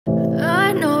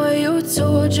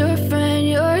told your friend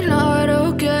you're not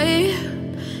okay,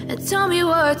 and tell me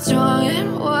what's wrong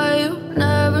and why you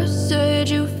never said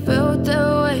you felt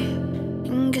that way.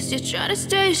 And guess you're trying to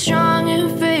stay strong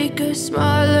and fake a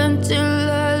smile until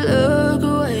I look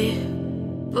away.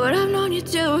 But I've known you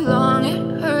too long,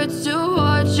 it hurts to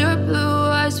watch your blue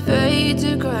eyes fade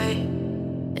to gray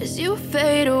as you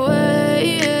fade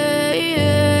away,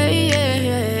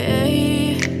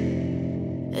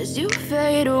 as you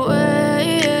fade away.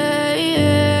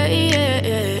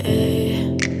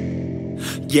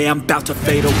 Yeah, I'm about to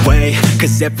fade away,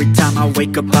 cause every time I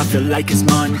wake up I feel like it's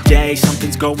Monday.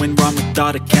 Something's going wrong with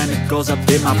all the chemicals up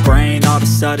in my brain. All of a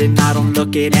sudden I don't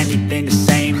look at anything the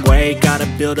same way. Got a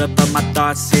buildup of my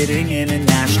thoughts sitting in an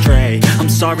ashtray. I'm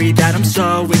sorry that I'm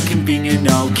so inconvenient,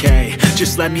 okay.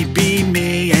 Just let me be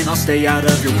me and I'll stay out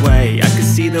of your way. I can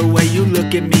see the way you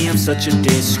look at me, I'm such a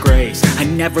disgrace. I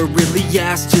never really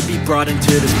asked to be brought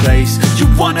into this place. You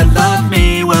wanna love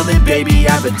me? Well then baby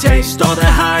I have a taste. All the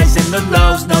highs and the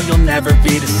lows, no you'll never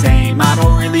be the same. I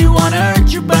don't really wanna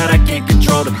hurt you but I can't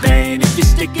control the pain. If you're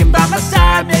sticking by my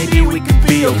side maybe we could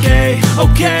be okay.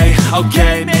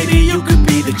 Okay, maybe you could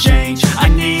be the change I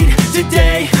need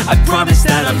today. I promise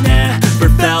that I've never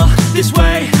felt this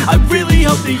way. I really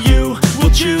hope that you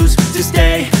will choose to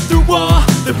stay through all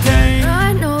the pain.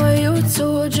 I know you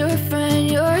told your friend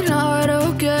you're not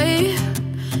okay,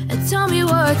 and tell me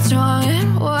what's wrong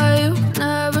and why you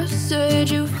never said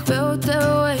you felt that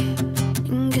way.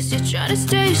 And guess you're trying to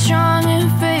stay strong and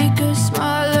fake a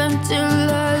smile until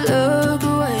I look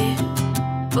away.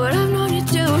 But I've known you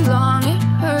too long, it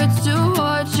hurts to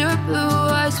watch your blue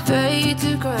eyes fade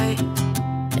to gray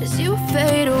as you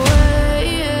fade away,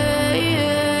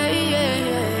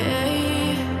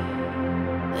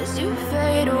 as you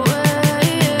fade away,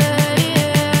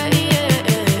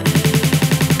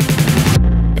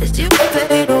 as you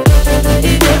fade away.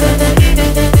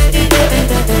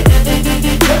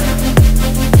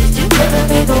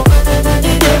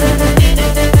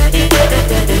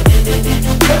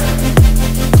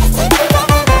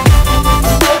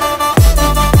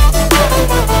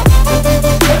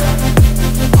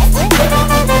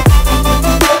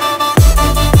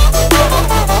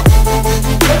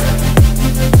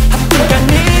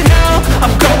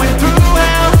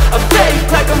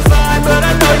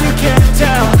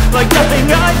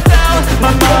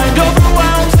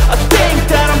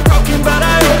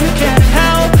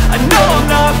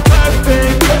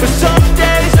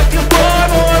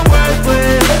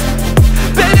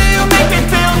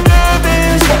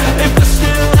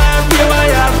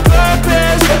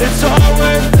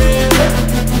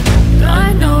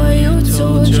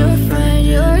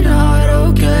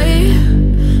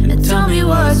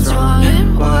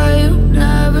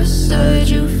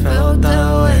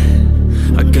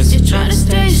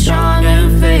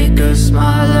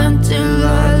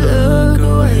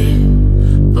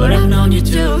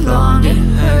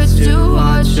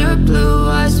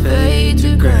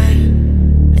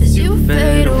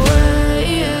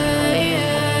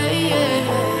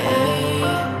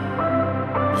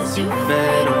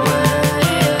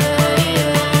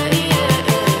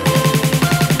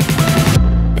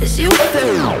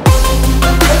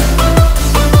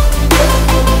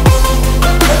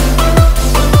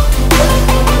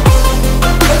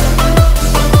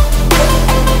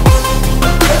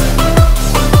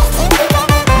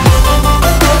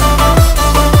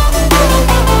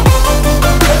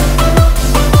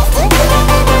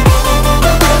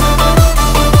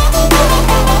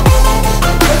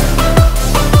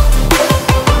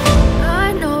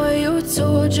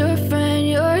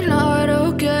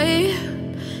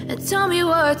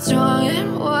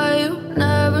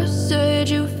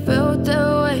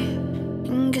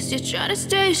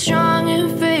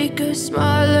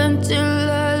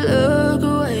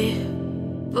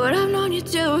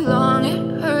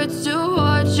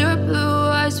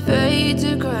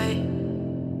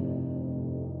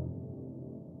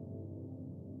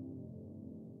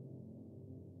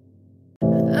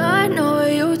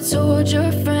 Told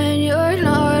your friend you're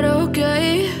not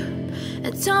okay,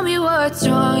 and tell me what's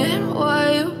wrong and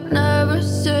why you never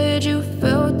said you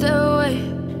felt that way.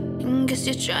 And guess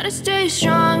you're trying to stay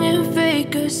strong and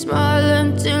fake a smile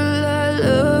until I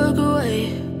look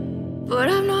away. But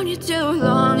I've known you too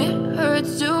long, it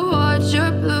hurts to watch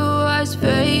your blue eyes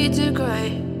fade to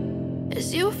gray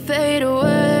as you fade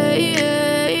away,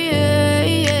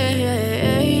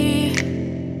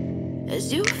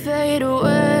 as you fade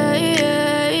away.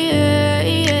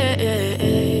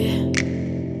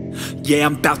 Yeah,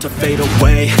 I'm about to fade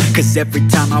away, cause every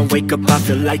time I wake up I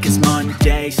feel like it's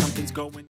Monday. Something's going